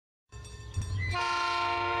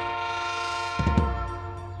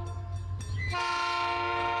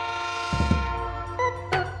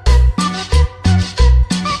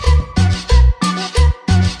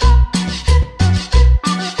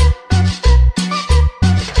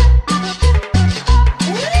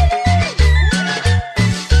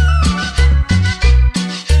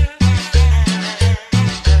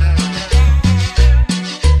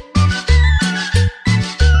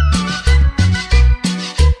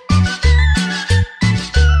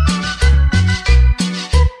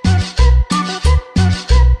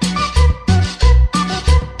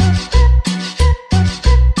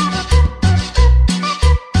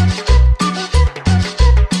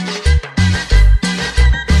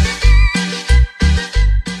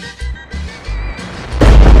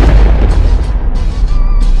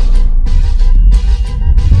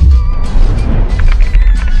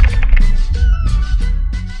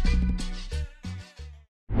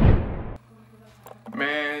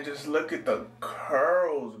man, just look at the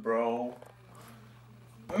curls, bro.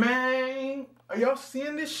 Man, are y'all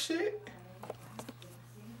seeing this shit?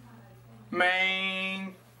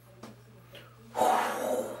 Man.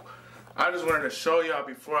 I just wanted to show y'all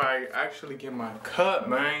before I actually get my cut,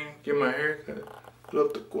 man. Get my haircut.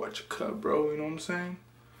 Love the takuache cut, bro. You know what I'm saying?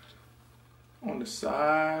 On the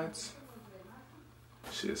sides.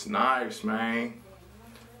 Shit's nice, man.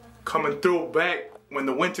 Coming through back when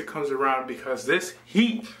the winter comes around, because this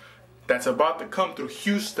heat that's about to come through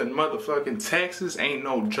Houston, motherfucking Texas, ain't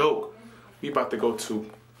no joke. We about to go to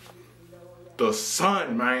the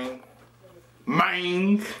sun, man.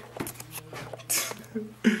 Man.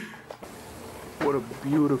 What a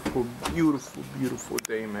beautiful, beautiful, beautiful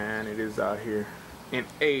day, man. It is out here in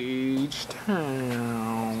H-Town.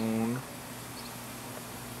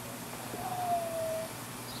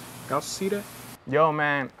 Y'all see that? Yo,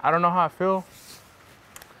 man, I don't know how I feel.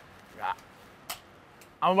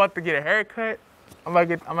 I'm about to get a haircut. I might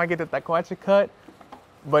get the takuache cut.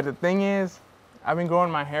 But the thing is, I've been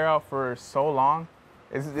growing my hair out for so long.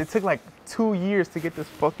 It took like 2 years to get this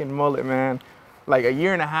fucking mullet, man. Like a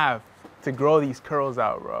year and a half to grow these curls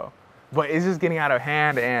out, bro. But it's just getting out of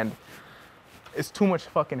hand, and it's too much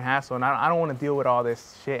fucking hassle, and I don't want to deal with all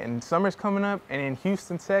this shit. And summer's coming up, and in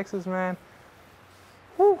Houston, Texas, man,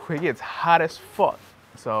 whew, it gets hot as fuck.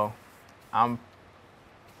 So I'm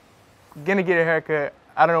gonna get a haircut.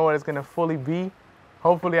 I don't know what it's gonna fully be.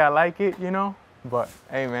 Hopefully I like it, you know? But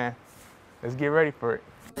hey, man, let's get ready for it.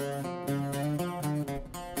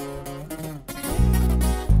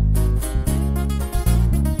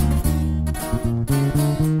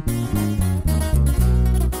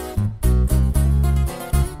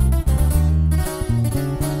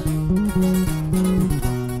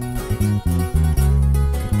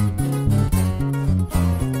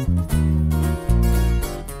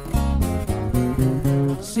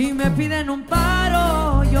 Si me piden un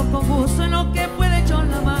paro, yo con gusto en lo que pueda echo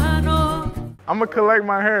la mano. I'm gonna collect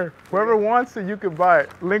my hair. Whoever wants it, you can buy it.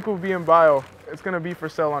 Link will be in bio. It's gonna be for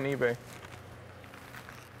sale on eBay.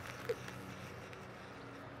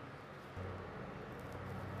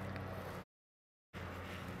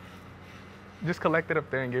 Just collect it up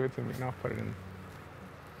there and give it to me, and I'll put it in.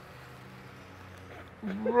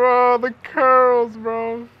 Bro, the curls,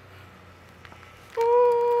 bro.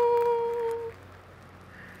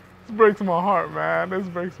 This breaks my heart, man. This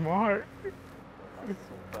breaks my heart.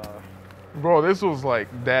 Bro, this was like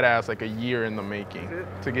dead ass like a year in the making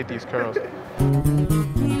to get these curls.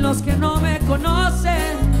 Y los que no me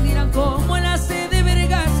conocen dirán cómo él hace de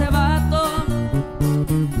verga ese vato.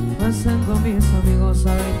 Pasan con mis amigos,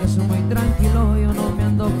 saben que soy muy tranquilo. Yo no me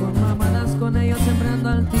ando con mamadas, con ellos siempre ando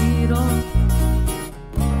al tiro.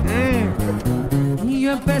 Y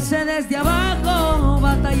yo empecé desde abajo,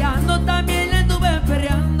 batallando, también le anduve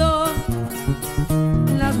perreando.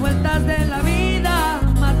 Las vueltas de la vida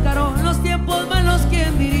marcaron los tiempos malos,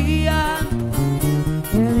 ¿quién diría?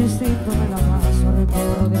 El instinto me la paso,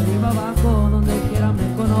 recorro de arriba abajo, donde quiera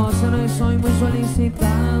me conocen, hoy soy muy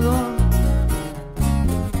solicitado.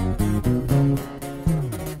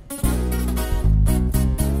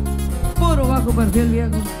 Puro bajo perfil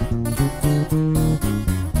viejo.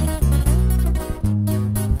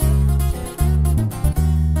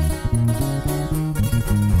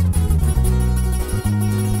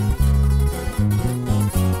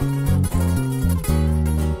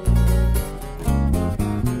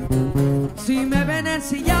 Si me ven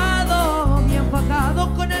ensillado, bien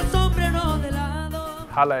fajado con el sombrero de lado.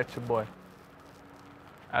 Holla at your boy.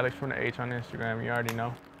 Alex from the H on Instagram, you already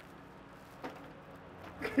know.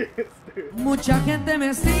 Mucha gente me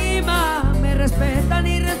estima, me respeta,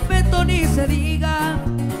 ni respeto ni se diga.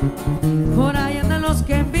 Por ahí andan los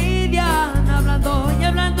que envidian, hablando y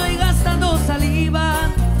hablando y gastando saliva.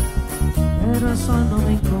 Pero eso no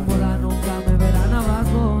me incomoda, nunca me verán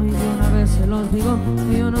abajo. Y de una vez se los digo,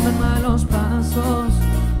 yo no doy malos pasos.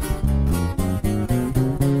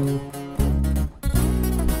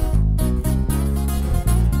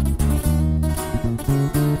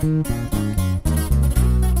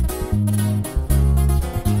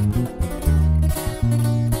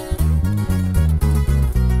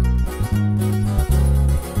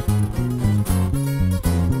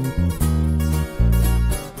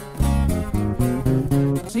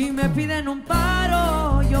 Si me piden un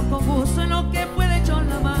paro, yo con gusto en lo que pueda echo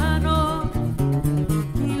la mano.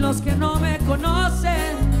 Y los que no me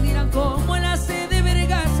conocen dirán cómo él hace de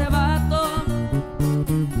verga ese vato.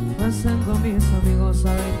 Pasan con mis amigos,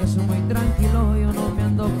 saben que soy muy tranquilo. Yo no me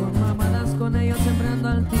ando con mamadas, con ellos siempre ando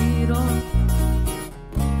al tiro.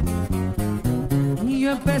 Y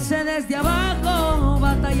yo empecé desde abajo,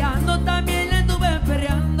 batallando, también le anduve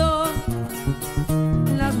perreando.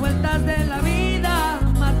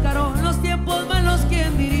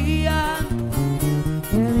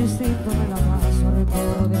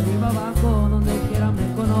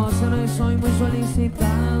 soy muy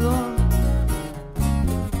solicitado.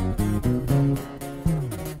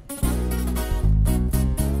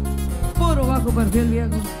 Puro bajo perfil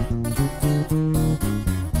viejo.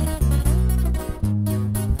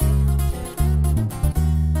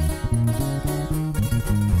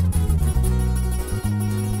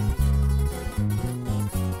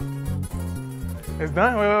 It's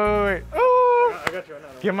done? Wait. Oh! I got you right now.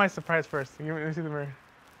 Get my surprise first. Let me see the mirror.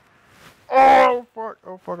 Oh, fuck.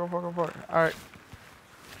 Oh, fuck. All right.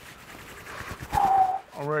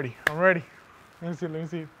 I'm ready. Let me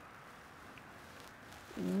see.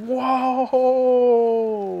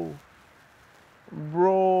 Whoa!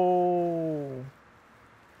 Bro.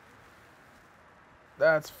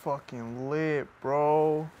 That's fucking lit,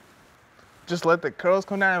 bro. Just let the curls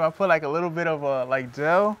come down. If I put like a little bit of like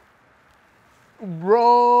gel.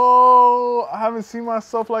 Bro, I haven't seen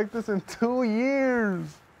myself like this in 2 years.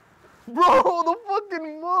 Bro, the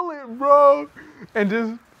fucking mullet, bro. And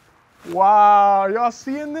just, wow, y'all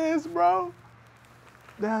seeing this, bro?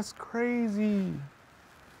 That's crazy.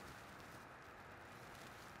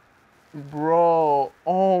 Bro,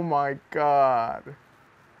 oh my God.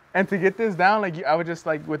 And to get this down, like I would just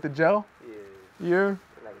like with the gel? Yeah.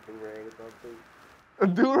 Like a do-rag or something. A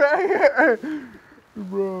do-rag?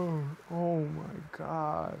 Bro, oh my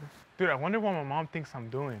God. Dude, I wonder what my mom thinks I'm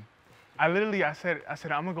doing. I said,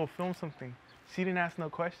 I'm gonna go film something. She didn't ask no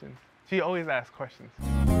questions. She always asks questions.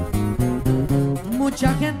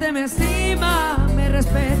 Mucha gente me estima, me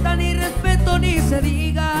respeta, ni respeto ni se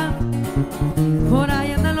diga. Por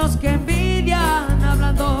ahí andan los que envidian,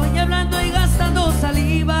 hablando y gastando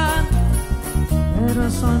saliva. Pero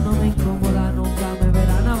eso no me incomoda, nunca me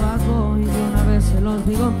verán abajo. Y de una vez se los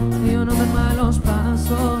digo, que yo no me malos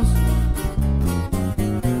pasos.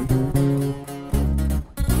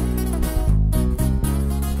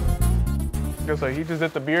 So he just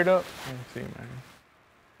did the beard up. Let me see, man.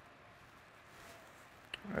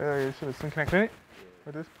 You should have seen connected it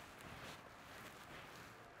with this.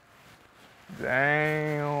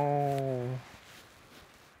 Damn.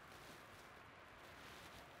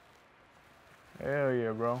 Hell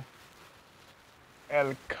yeah, bro.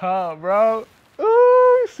 El Cuhh, bro.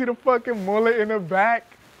 Ooh, see the fucking mullet in the back?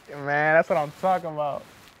 Man, that's what I'm talking about.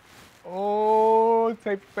 Oh,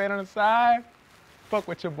 take the fade on the side. Fuck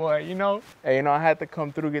with your boy, you know? Hey, you know, I had to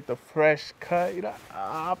come through, get the fresh cut. You know?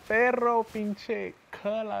 Ah, perro, pinche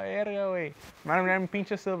cut la verga, güey. Me van a mirar mi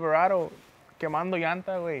pinche Silverado quemando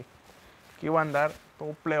llanta, güey. Aquí voy a andar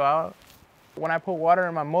todo plebado. When I put water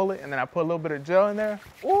in my mullet and then I put a little bit of gel in there,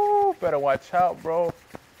 ooh, better watch out, bro. Your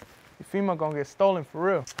female gonna get stolen for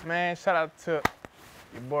real. Man, shout out to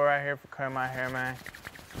your boy right here for cutting my hair, man.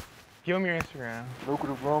 Give him your Instagram.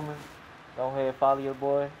 Lucrative grooming. Go ahead and follow your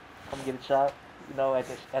boy. Come get a chop. You know, at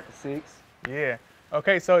the 6. Yeah.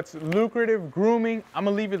 Okay, so it's Lucrative Grooming. I'm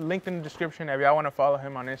gonna leave it linked in the description if y'all wanna follow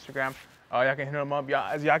him on Instagram. Y'all can hit him up.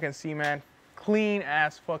 As y'all can see, man, clean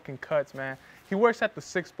ass fucking cuts, man. He works at the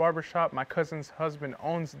 6 Barbershop. My cousin's husband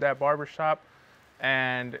owns that barbershop.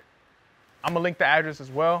 And I'm gonna link the address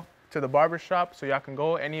as well to the barbershop so y'all can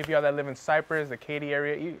go. Any of y'all that live in Cypress, the Katy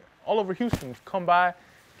area, all over Houston, come by,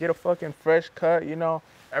 get a fucking fresh cut, you know.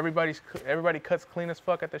 Everybody cuts clean as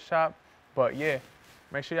fuck at the shop. But yeah,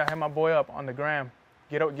 make sure y'all hit my boy up on the gram.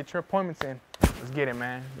 Get your appointments in. Let's get it,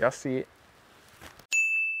 man. Y'all see it.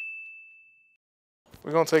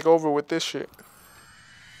 We're gonna take over with this shit.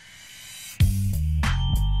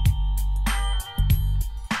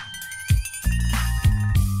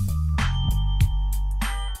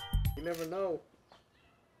 You never know.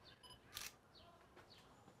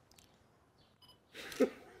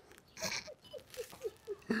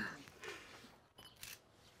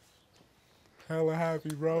 Hella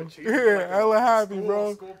happy, bro. Yeah, hella happy,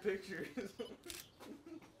 bro. School pictures.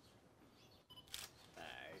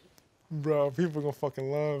 Bro, people gonna fucking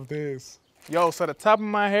love this. Yo, so the top of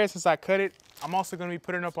my hair, since I cut it, I'm also gonna be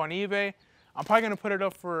putting it up on eBay. I'm probably gonna put it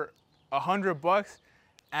up for $100.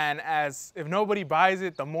 And if nobody buys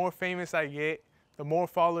it, the more famous I get, the more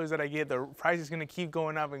followers that I get, the price is gonna keep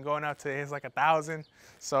going up and going up to it's like 1,000.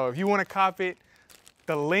 So if you wanna cop it,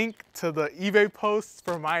 the link to the eBay posts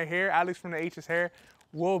for my hair, Alex from the H's Hair,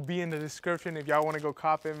 will be in the description if y'all want to go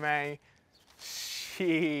cop it, man.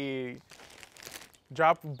 Shit.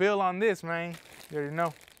 Drop a bill on this, man. You already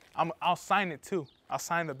know. I'll sign it too. I'll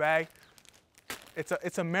sign the bag.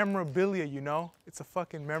 It's a memorabilia, you know? It's a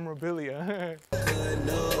fucking memorabilia.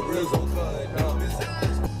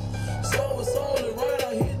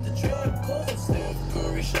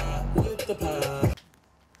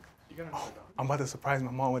 I'm about to surprise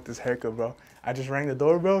my mom with this haircut, bro. I just rang the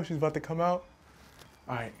doorbell. She's about to come out.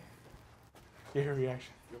 All right. Get her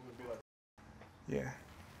reaction. Yeah.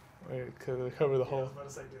 Cause cover the whole. I was about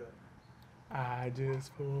to say do that. I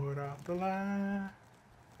just pulled off the line.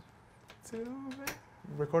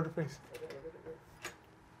 Record the face.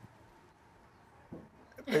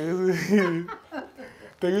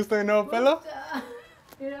 ¿Te gusta el nuevo pelo?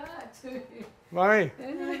 Mira, Mami.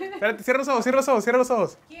 Espérate, cierra los ojos, cierra los ojos, cierra los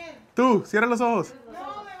ojos. ¿quién? Tú, cierra los ojos.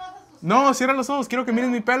 No, me vas a asustar. No, cierra los ojos, quiero que mires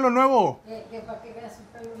mi pelo nuevo. Que para que veas un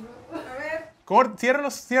pelo nuevo. A ver, Cierra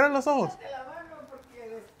los ojos. te la mano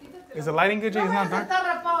porque quítate Is la the lighting good, Jay? It's not dark. está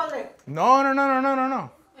rapado, Ale.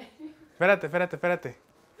 No. Espérate.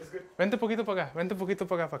 Vente un poquito para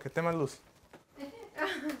acá, para que esté más luz.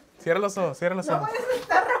 Cierra los ojos. No, ese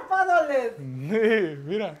está rapado, Ale.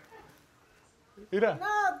 Mira.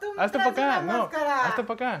 No, tú Hazte traes para acá, una no. máscara. Hazte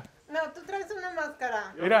para acá. No, tú traes una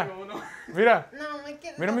máscara. Mira. No, me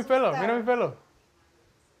quieres Mira mi asustar. pelo.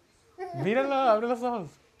 Míralo, abre los ojos.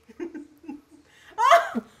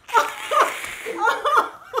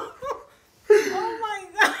 Oh my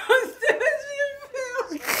God, te ves bien feo.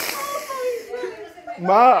 Oh my God.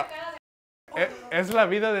 Ma, es la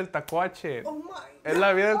vida del takuache. Oh my God. Es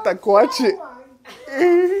la vida del takuache. Oh my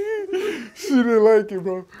God. She didn't like it,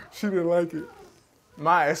 bro. She didn't like it.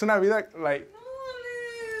 Ma, es una vida, like,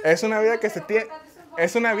 es una vida que se tiene,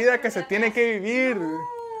 es una vida que se tiene que vivir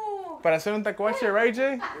para hacer un takuache, right,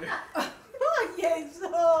 Jay? Ay,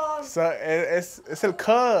 eso. So, es el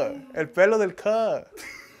Cuhh, el pelo del Cuhh.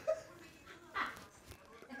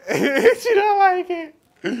 She don't like it.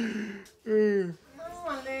 No,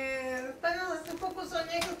 Ale. Apenas hace poco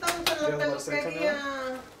soñé que estábamos en la peluquería.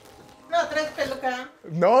 No, traes peluca.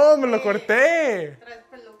 No, me lo corté. Traes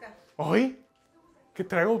peluca. Hoy, que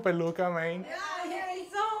traigo peluca, man. Ay,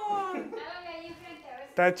 Jason.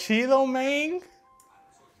 Está chido, man.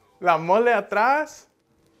 La mole atrás.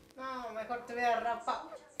 No, mejor te hubiera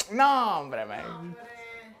rapado. No, hombre, man. Hombre.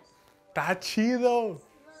 Está chido.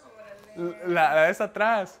 La de esa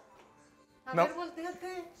atrás. A No. ver,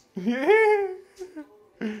 volteate.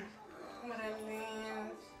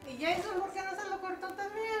 Órale. ¿Y Jason por qué no se lo cortó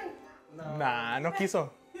también? Nah, no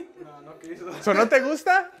quiso. No quiso. ¿So no te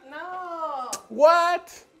gusta? No. What?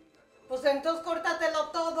 Pues entonces córtatelo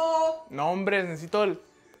todo. No, hombre, necesito el...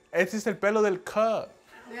 Ese es el pelo del Cuhh,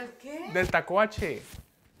 ¿Del qué? del takuache.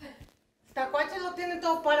 Tacuache lo tiene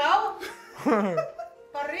todo parado.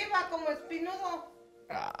 Para arriba, como espinudo.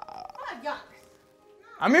 Ah, ya.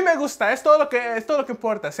 A mí me gusta, es todo lo que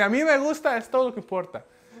importa. Si a mí me gusta, es todo lo que importa.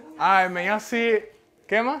 Ay, me así...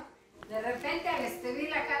 ¿Qué más? De repente, al te vi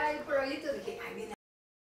la cara ahí por ahí, dije, ay, mira.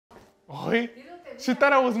 Ay, she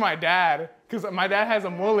thought I was my dad, because my dad has a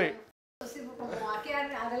mullet. Como aquí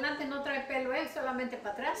adelante no trae pelo él, solamente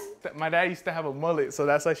para atrás. My dad used to have a mullet, so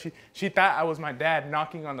that's why she thought I was my dad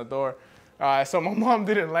knocking on the door. So my mom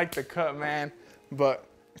didn't like the cut, man. But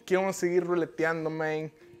aquí vamos a seguir ruleteando,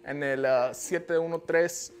 man. En el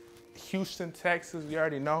 713 Houston, Texas, you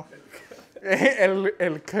already know.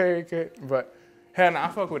 el cut. But hell, I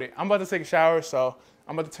fuck with it. I'm about to take a shower, so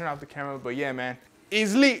I'm about to turn off the camera. But yeah, man,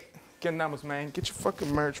 easily. ¿Qué andamos, man? Get your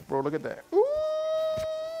fucking merch, bro. Look at that. Ooh.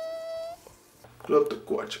 Love the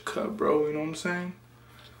takuache cut, bro. You know what I'm saying?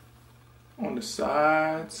 On the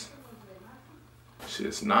sides.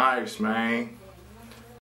 Shit's nice, man.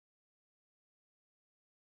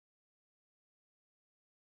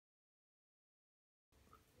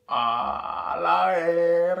 A la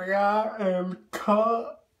verga, el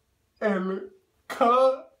cut.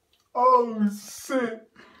 Oh shit.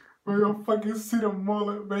 We're gonna fucking see the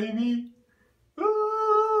mullet, baby. Ah.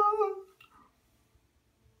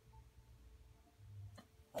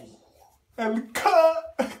 El cut.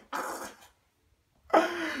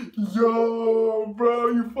 Yo, bro,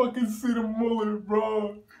 you fucking see the mullet,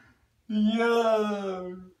 bro. Yeah.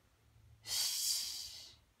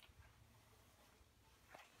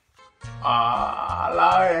 A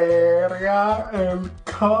la verga, el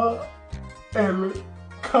cut.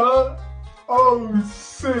 Oh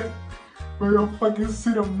shit. We're gonna fucking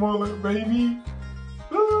see the mullet, baby.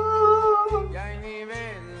 Ah.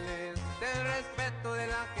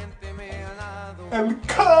 El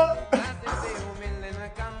cut.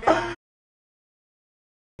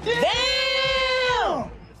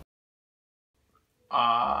 Damn.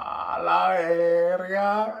 A la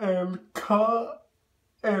verga, el cut.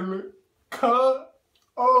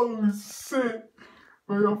 Oh shit.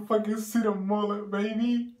 We're gonna fucking see the mullet,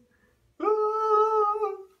 baby.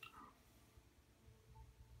 Ah.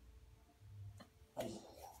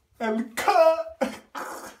 El cut.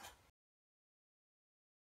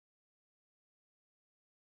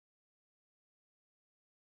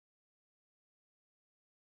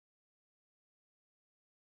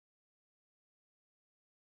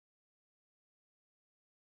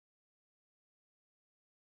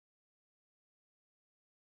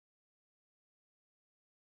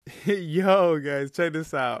 Yo, guys, check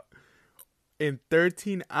this out. In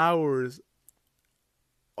 13 hours,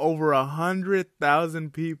 over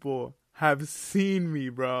 100,000 people have seen me,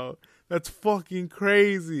 bro. That's fucking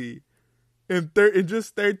crazy. In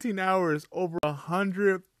just 13 hours, over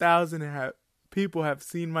 100,000 people have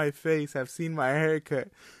seen my face, have seen my haircut.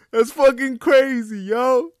 That's fucking crazy,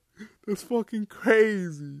 yo. That's fucking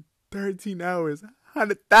crazy. 13 hours,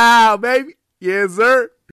 100,000, baby. Yes,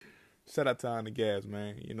 sir. Shout out to On the Gas,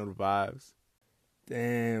 man. You know the vibes.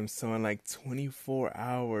 Damn, so in like 24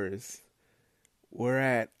 hours, we're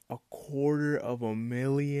at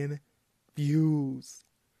 250,000 views.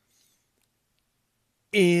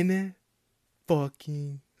 In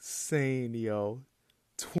fucking insane, yo.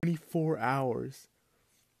 24 hours,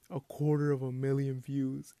 250,000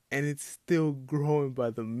 views, and it's still growing by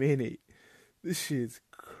the minute. This shit's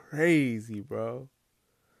crazy, bro.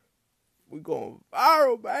 We going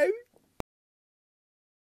viral, baby.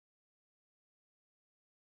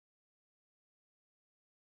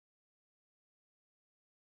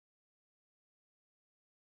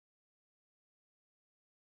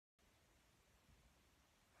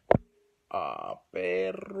 Ah,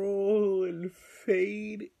 perro, el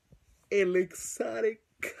fade, el exotic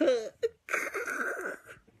cut.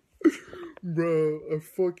 Bro, I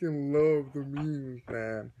fucking love the memes,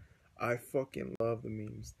 man. I fucking love the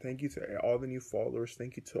memes. Thank you to all the new followers.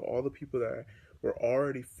 Thank you to all the people that were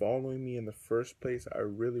already following me in the first place. I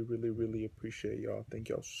really, really, really appreciate y'all. Thank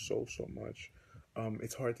y'all so, so much.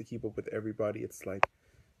 It's hard to keep up with everybody. It's like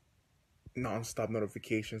non-stop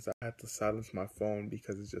notifications. I had to silence my phone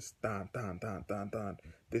because it's just don.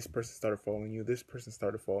 This person started following you. This person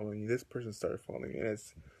started following you. This person started following you. And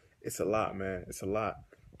it's a lot, man. It's a lot.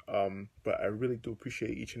 But I really do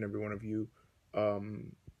appreciate each and every one of you.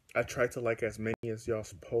 I try to like as many as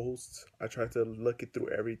y'all's posts. I try to look it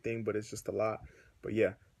through everything, but it's just a lot. But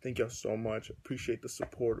yeah, thank y'all so much. Appreciate the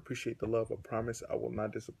support. Appreciate the love. I promise I will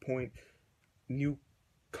not disappoint. New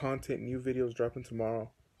content, new videos dropping tomorrow.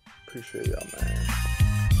 Appreciate y'all, man.